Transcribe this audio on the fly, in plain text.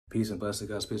Peace and blessing,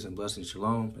 guys. Peace and blessing.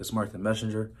 Shalom. It's Mark the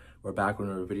Messenger. We're back with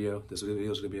another video. This video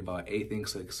is going to be about 8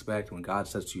 things to expect when God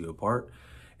sets you apart.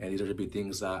 And these are going to be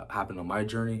things that happened on my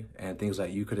journey and things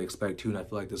that you could expect too. And I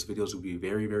feel like this video is going to be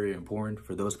very, very important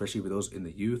for those, especially for those in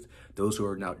the youth, those who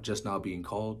are now being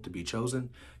called to be chosen.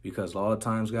 Because a lot of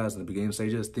times, guys, in the beginning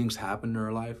stages, things happen in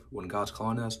our life when God's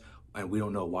calling us. And we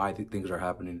don't know why things are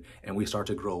happening, and we start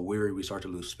to grow weary, we start to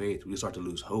lose faith, we start to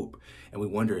lose hope, and we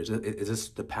wonder, is this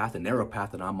the path, the narrow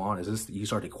path that I'm on? You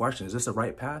start to question, is this the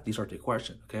right path? You start to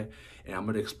question, okay? And I'm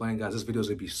going to explain, guys, this video is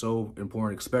going to be so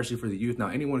important, especially for the youth. Now,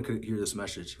 anyone could hear this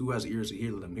message. Who has ears to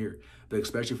hear, let them hear, but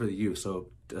especially for the youth. So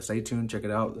stay tuned, check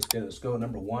it out. Let's go.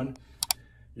 Number one,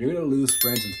 you're going to lose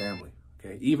friends and family,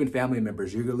 okay? Even family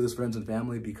members, you're going to lose friends and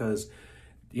family because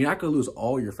you're not going to lose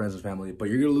all your friends and family, but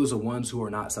you're going to lose the ones who are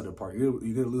not set apart. You're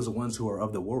going to lose the ones who are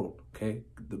of the world, okay?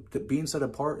 The being set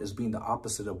apart is being the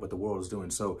opposite of what the world is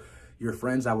doing. So your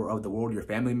friends that were of the world, your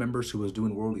family members who was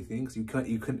doing worldly things, you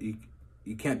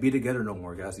can't be together no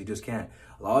more, guys. You just can't.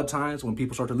 A lot of times when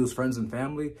people start to lose friends and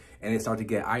family and they start to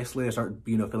get isolated, start,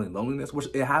 feeling loneliness, which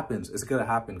it happens. It's going to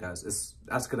happen, guys.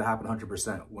 That's going to happen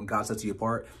 100%. When God sets you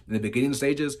apart, in the beginning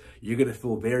stages, you're going to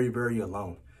feel very, very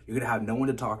alone. You're going to have no one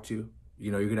to talk to.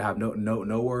 You're going to have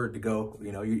nowhere to go.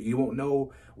 You won't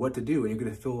know what to do, and you're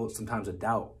going to feel sometimes a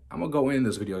doubt. I'm going to go in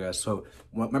this video, guys. So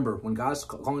remember, when God's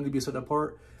calling you to be set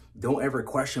apart, don't ever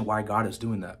question why God is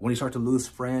doing that. When you start to lose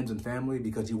friends and family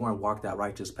because you want to walk that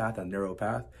righteous path, that narrow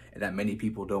path, and that many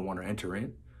people don't want to enter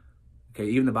in. Okay,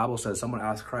 even the Bible says, someone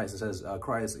asked Christ, it says,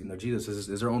 Christ, Jesus says,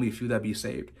 is there only a few that be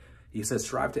saved? He says,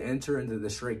 strive to enter into the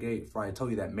straight gate, for I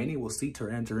tell you that many will seek to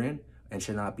enter in and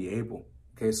shall not be able.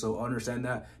 Okay, so understand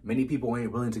that many people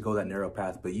ain't willing to go that narrow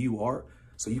path, but you are.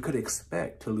 So you could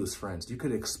expect to lose friends. You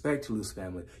could expect to lose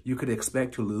family. You could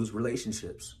expect to lose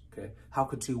relationships. Okay, how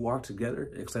could two walk together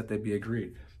except they be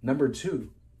agreed? Number two,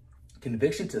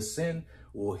 conviction to sin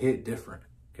will hit different.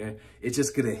 Okay, it's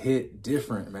just gonna hit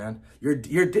different, man.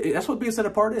 That's what being set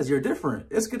apart is. You're different.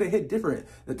 It's gonna hit different.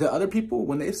 The other people,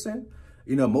 when they sin,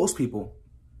 most people,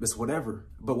 it's whatever.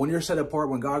 But when you're set apart,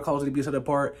 when God calls you to be set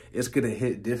apart, it's going to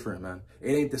hit different, man.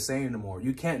 It ain't the same anymore.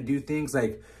 You can't do things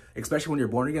like, especially when you're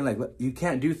born again, like you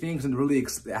can't do things and really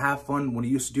have fun when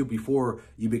you used to do before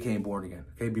you became born again,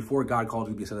 okay? Before God called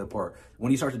you to be set apart.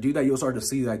 When you start to do that, you'll start to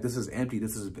see like, this is empty.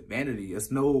 This is vanity. It's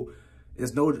no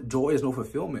joy, it's no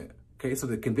fulfillment. Okay, so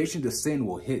the conviction to sin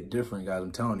will hit different, guys,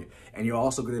 I'm telling you. And you're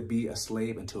also going to be a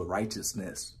slave unto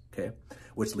righteousness, okay?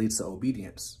 Which leads to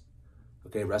obedience.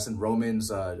 Okay, rest in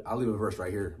Romans, I'll leave a verse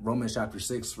right here. Romans chapter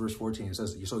 6, verse 14, it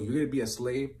says, so you're going to be a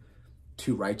slave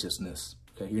to righteousness.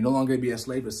 Okay, you're no longer going to be a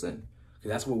slave to sin. Okay,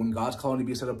 that's what, when God's calling you to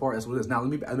be set apart, that's what it is. Now,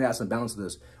 let me add some balance to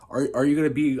this. Are you going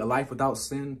to be a life without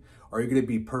sin? Are you going to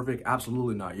be perfect?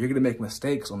 Absolutely not. You're going to make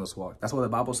mistakes on this walk. That's what the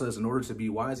Bible says. In order to be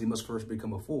wise, you must first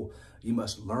become a fool. You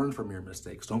must learn from your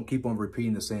mistakes. Don't keep on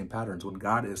repeating the same patterns. When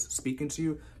God is speaking to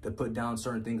you to put down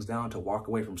certain things down, to walk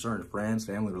away from certain friends,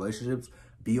 family, relationships,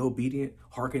 be obedient,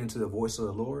 hearken to the voice of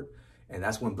the Lord. And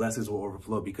that's when blessings will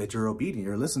overflow because you're obedient.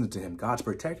 You're listening to him. God's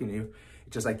protecting you.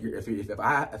 Just like if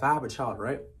I have a child,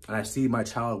 right? And I see my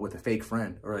child with a fake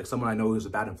friend or like someone I know who's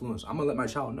a bad influence, I'm going to let my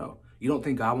child know. You don't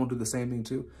think God won't do the same thing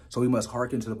too? So we must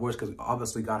hearken to the voice because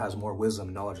obviously God has more wisdom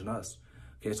and knowledge than us.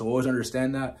 Okay, so always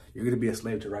understand that you're going to be a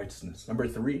slave to righteousness. Number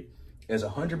three is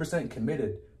 100%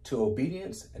 committed to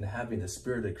obedience and having the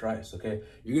spirit of Christ, okay?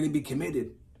 You're going to be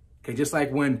committed, okay? Just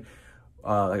like when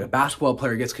like a basketball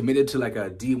player gets committed to like a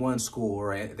D1 school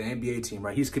or the NBA team,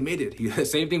 right? He's committed.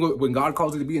 Same thing when God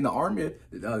calls you to be in the army,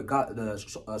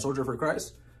 the soldier for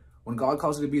Christ. When God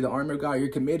calls you to be the army of God, you're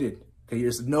committed. Okay,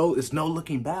 it's no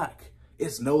looking back.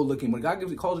 It's no looking. When God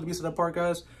calls you to be set apart,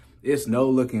 guys, it's no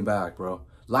looking back, bro.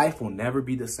 Life will never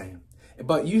be the same.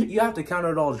 But you have to count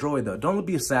it all joy, though. Don't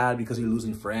be sad because you're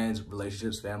losing friends,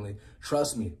 relationships, family.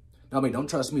 Trust me. No, I mean, don't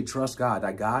trust me. Trust God.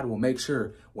 That God will make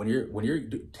sure when you're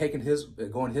taking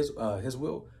going his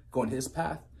will, going his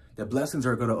path, the blessings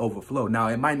are going to overflow. Now,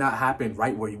 it might not happen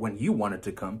right when you want it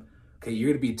to come. Okay,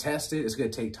 you're going to be tested. It's going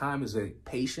to take time. It's a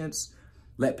patience.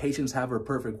 Let patience have her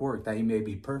perfect work, that you may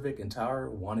be perfect, entire,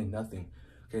 wanting nothing.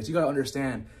 Okay, so you got to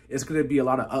understand, it's going to be a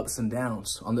lot of ups and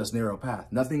downs on this narrow path.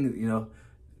 Nothing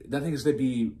is going to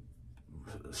be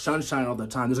sunshine all the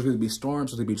time. There's going to be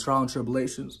storms. There's going to be trial and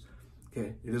tribulations.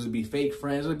 Okay, there's going to be fake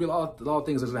friends. There's going to be a lot of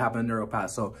things that's going to happen in the narrow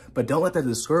path. So, but don't let that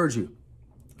discourage you.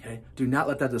 Okay, do not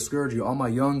let that discourage you. All my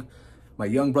young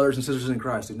brothers and sisters in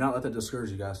Christ, do not let that discourage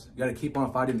you, guys. You got to keep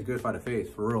on fighting the good fight of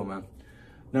faith, for real, man.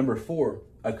 Number four,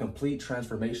 a complete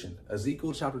transformation.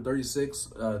 Ezekiel chapter 36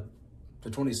 to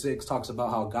 26 talks about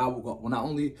how God will not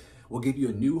only will give you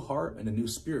a new heart and a new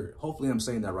spirit. Hopefully I'm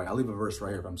saying that right. I'll leave a verse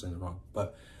right here if I'm saying it wrong.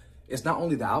 But it's not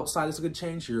only the outside that's going to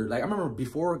change. You're like, I remember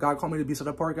before God called me to be set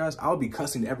apart, guys, I would be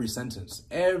cussing every sentence,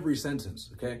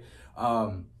 okay?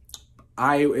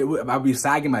 I'd be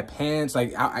sagging my pants.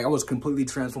 Like I was completely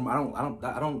transformed.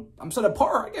 I'm set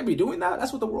apart. I can't be doing that.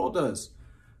 That's what the world does.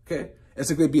 Okay. It's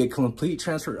going to be a complete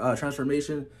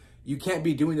transformation. You can't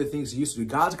be doing the things you used to do.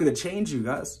 God's going to change you,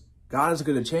 guys. God is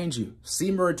going to change you.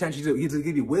 See more attention. He's going to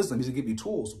give you wisdom. He's going to give you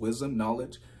tools, wisdom,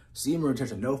 knowledge, see more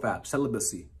attention, no fap,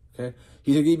 celibacy. Okay.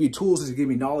 He's going to give you tools. He's going to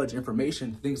give you knowledge,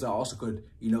 information, things that also could,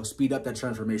 you know, speed up that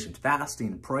transformation.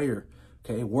 Fasting, prayer.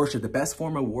 Okay. Worship, the best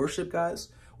form of worship, guys.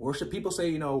 Worship. People say,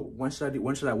 you know, when should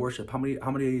I worship? How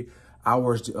many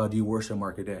hours do you worship,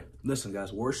 Mark, a day? Listen,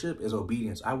 guys, worship is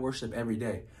obedience. I worship every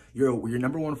day. Your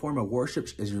number one form of worship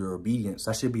is your obedience.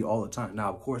 That should be all the time. Now,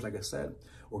 of course, like I said,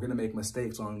 we're going to make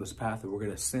mistakes on this path, and we're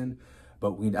going to sin.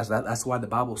 But that's why the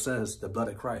Bible says the blood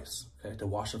of Christ, okay, to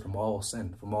wash it from all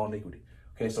sin, from all iniquity.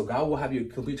 Okay, so God will have you a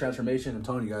complete transformation. I'm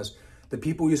telling you guys, the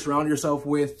people you surround yourself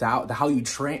with, how you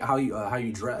train, how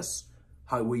you dress,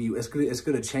 it's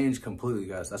gonna change completely,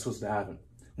 guys. That's what's gonna happen.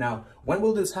 Now, when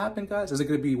will this happen, guys? Is it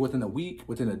gonna be within a week,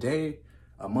 within a day,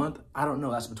 a month? I don't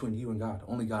know. That's between you and God.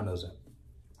 Only God knows that.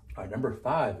 All right, number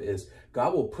 5 is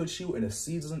God will put you in a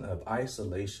season of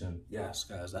isolation. Yes,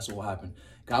 guys, that's what will happen.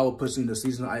 God will put you in a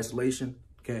season of isolation.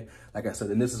 Okay, like I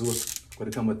said, and this is what's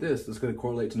going to come with this. It's going to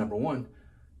correlate to number 1.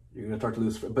 You're going to start to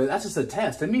lose, but that's just a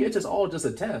test. To me, it's just all just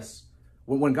a test.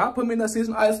 When God put me in that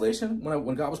season of isolation,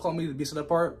 when God was calling me to be set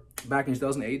apart back in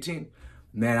 2018,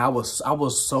 man, I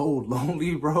was so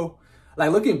lonely, bro.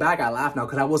 Like looking back, I laugh now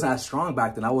because I wasn't as strong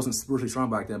back then. I wasn't spiritually strong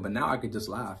back then, but now I could just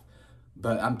laugh.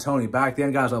 But I'm telling you, back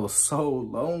then, guys, I was so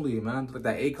lonely, man. Like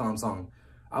that Akon song.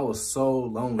 I was so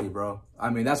lonely, bro. I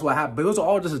mean, that's what happened. But it was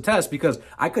all just a test because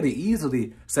I could have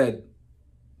easily said,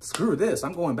 screw this.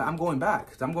 I'm going back. I'm going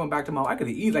back to my, I could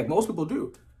have easily, like most people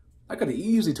do. I could have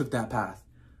easily took that path.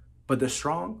 But the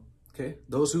strong, okay,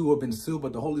 those who have been sealed by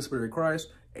the Holy Spirit of Christ,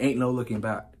 ain't no looking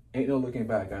back. Ain't no looking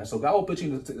back, guys. So God will put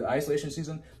you in the isolation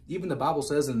season. Even the Bible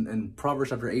says in Proverbs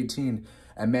chapter 18,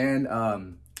 a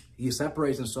man, he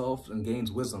separates himself and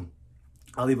gains wisdom.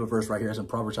 I'll leave a verse right here. It's in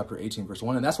Proverbs chapter 18, verse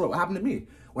 1. And that's what happened to me.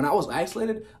 When I was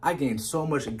isolated, I gained so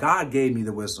much. God gave me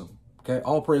the wisdom. Okay.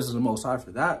 All praise to the Most High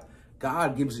for that.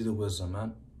 God gives you the wisdom,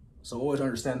 man. So always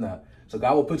understand that. So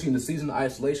God will put you in the season of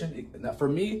isolation. For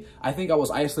me, I think I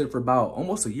was isolated for about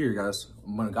almost a year, guys.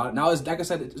 When God, now, like I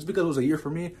said, it's because it was a year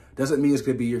for me. Doesn't mean it's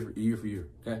going to be a year for you.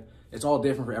 Okay. It's all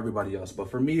different for everybody else.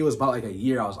 But for me, it was about like a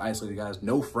year I was isolated, guys.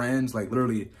 No friends, like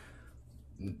literally.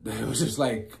 It was just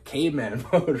like caveman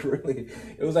mode, really.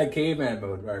 It was like caveman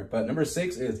mode, right? But number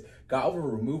 6 is God will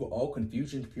remove all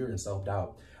confusion, fear, and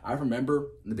self-doubt. I remember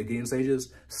in the beginning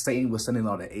stages, Satan was sending a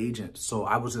lot of agents. So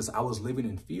I was living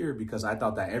in fear because I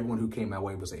thought that everyone who came my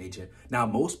way was an agent. Now,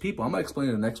 most people, I'm going to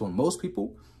explain the next one. Most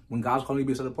people, when God's calling you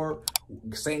to be set apart,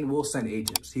 Satan will send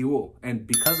agents. He will. And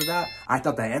because of that, I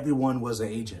thought that everyone was an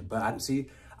agent. But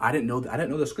I didn't know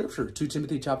the scripture. 2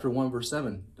 Timothy chapter 1, verse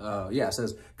 7. It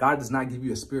says, God does not give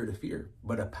you a spirit of fear,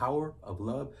 but a power of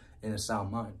love and a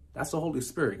sound mind. That's the Holy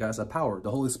Spirit, guys, a power.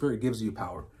 The Holy Spirit gives you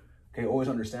power. Okay, always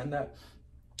understand that.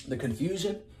 The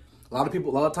confusion, a lot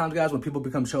of times, guys, when people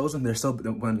become chosen,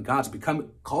 when God's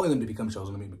calling them to become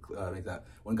chosen, let me make that.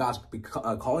 When God's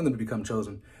calling them to become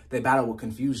chosen, they battle with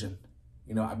confusion.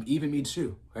 You know, even me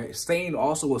too. Right? Satan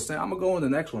also will say, I'm going to go on the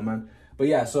next one, man. But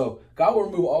yeah, so God will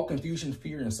remove all confusion,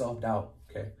 fear, and self-doubt.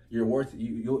 Okay, your worth,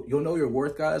 you'll know your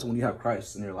worth, guys, when you have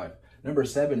Christ in your life. Number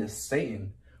 7 is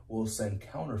Satan will send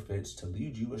counterfeits to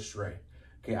lead you astray.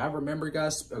 Okay, I remember,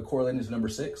 guys, correlating to number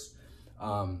 6.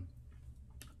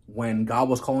 When God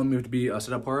was calling me to be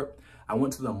set apart, I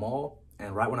went to the mall,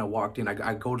 and right when I walked in,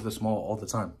 I go to this mall all the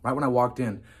time. Right when I walked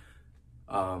in,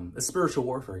 it's spiritual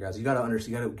warfare, guys. You gotta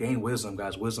understand, you gotta gain wisdom,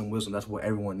 guys. Wisdom. That's what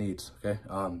everyone needs. Okay.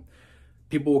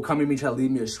 People will come to me, try to lead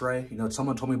me astray. You know,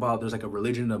 someone told me about there's like a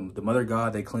religion, the mother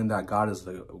God. They claim that God is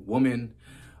the woman.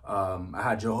 I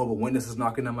had Jehovah's Witnesses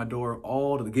knocking on my door,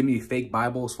 all to give me fake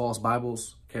Bibles, false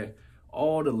Bibles. Okay,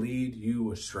 all to lead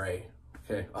you astray.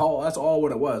 Okay, that's all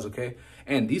what it was. Okay,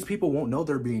 and these people won't know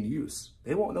they're being used.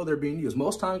 They won't know they're being used.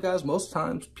 Most times, guys,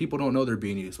 people don't know they're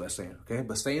being used by Satan. Okay,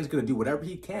 but Satan's gonna do whatever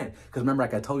he can. Because remember,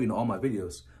 like I told you in all my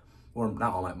videos, or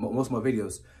not all most of my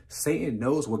videos, Satan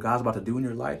knows what God's about to do in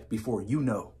your life before you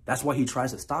know. That's why he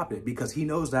tries to stop it, because he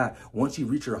knows that once you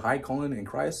reach your high calling in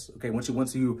Christ, okay, once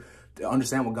you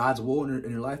understand what God's will in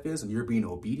your life is, and you're being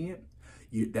obedient,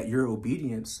 that your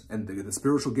obedience and the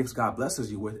spiritual gifts God blesses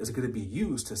you with is going to be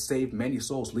used to save many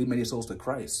souls, lead many souls to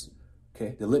Christ.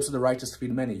 Okay, the lips of the righteous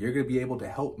feed many. You're going to be able to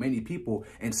help many people,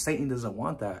 and Satan doesn't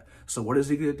want that. So what is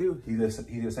he going to do? He's going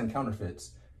to send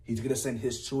counterfeits. He's going to send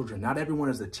his children. Not everyone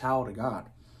is a child of God.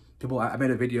 People, I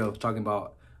made a video talking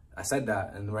about, I said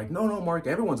that, and they're like, no, Mark,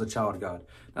 everyone's a child of God.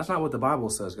 That's not what the Bible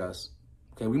says, guys.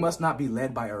 Okay, we must not be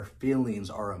led by our feelings,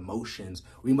 our emotions.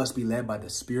 We must be led by the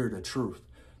Spirit of truth.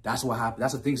 That's what happens.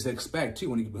 That's the things to expect, too,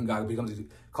 when God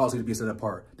calls you to be set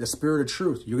apart. The Spirit of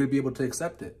truth, you're going to be able to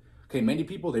accept it. Okay, many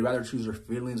people, they rather choose their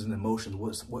feelings and emotions,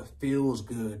 what feels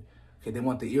good. Okay, they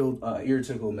want the ear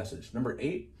tickle message. Number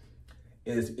 8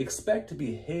 is expect to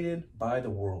be hated by the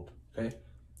world, okay?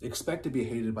 Expect to be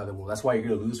hated by the world. That's why you're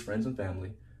going to lose friends and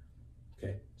family.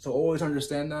 Okay, so always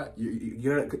understand that.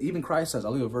 Even Christ says,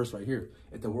 I'll leave a verse right here.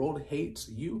 If the world hates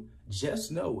you,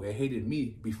 just know it hated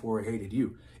me before it hated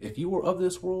you. If you were of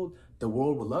this world, the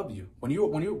world will love you. When you're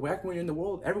in the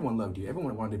world, everyone loved you.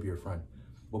 Everyone wanted to be your friend.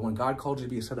 But when God called you to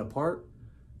be set apart,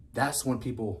 that's when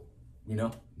people,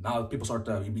 now people start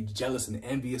to be jealous and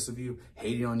envious of you,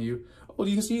 hating on you. Oh,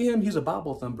 you see him? He's a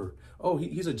Bible thumper. Oh,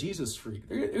 he's a Jesus freak.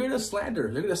 They're going to slander.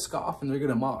 They're going to scoff and they're going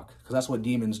to mock, because that's what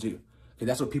demons do. Okay,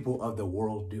 that's what people of the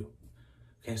world do.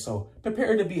 Okay, so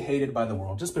prepare to be hated by the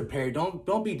world. Just prepare.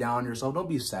 Don't be down on yourself. Don't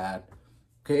be sad.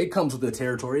 Okay, it comes with the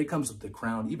territory. It comes with the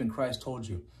crown. Even Christ told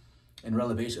you in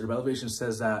Revelation. Revelation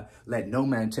says that let no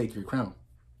man take your crown.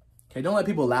 Okay, don't let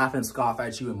people laugh and scoff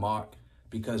at you and mock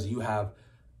because you have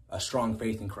a strong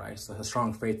faith in Christ, a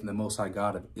strong faith in the Most High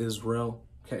God of Israel.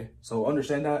 Okay, so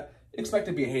understand that. Expect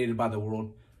to be hated by the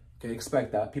world. Okay,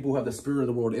 expect that. People who have the spirit of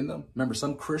the world in them. Remember,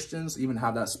 some Christians even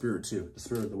have that spirit too, the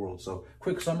spirit of the world. So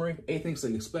quick summary, 8 things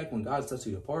to expect when God sets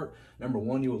you apart. Number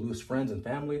 1, you will lose friends and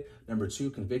family. Number 2,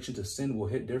 conviction to sin will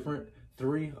hit different.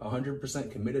 3,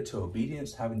 100% committed to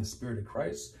obedience, having the spirit of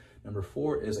Christ. Number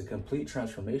 4 is a complete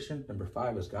transformation. Number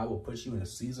 5 is God will put you in a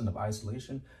season of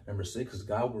isolation. Number 6 is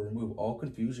God will remove all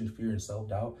confusion, fear, and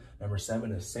self-doubt. Number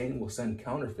 7 is Satan will send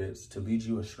counterfeits to lead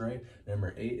you astray.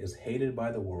 Number 8 is hated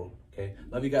by the world. Okay,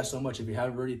 love you guys so much. If you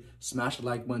haven't already, smash the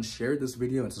like button, share this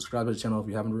video, and subscribe to the channel if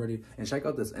you haven't already. And check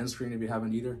out this end screen if you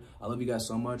haven't either. I love you guys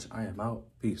so much. I am out.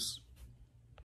 Peace.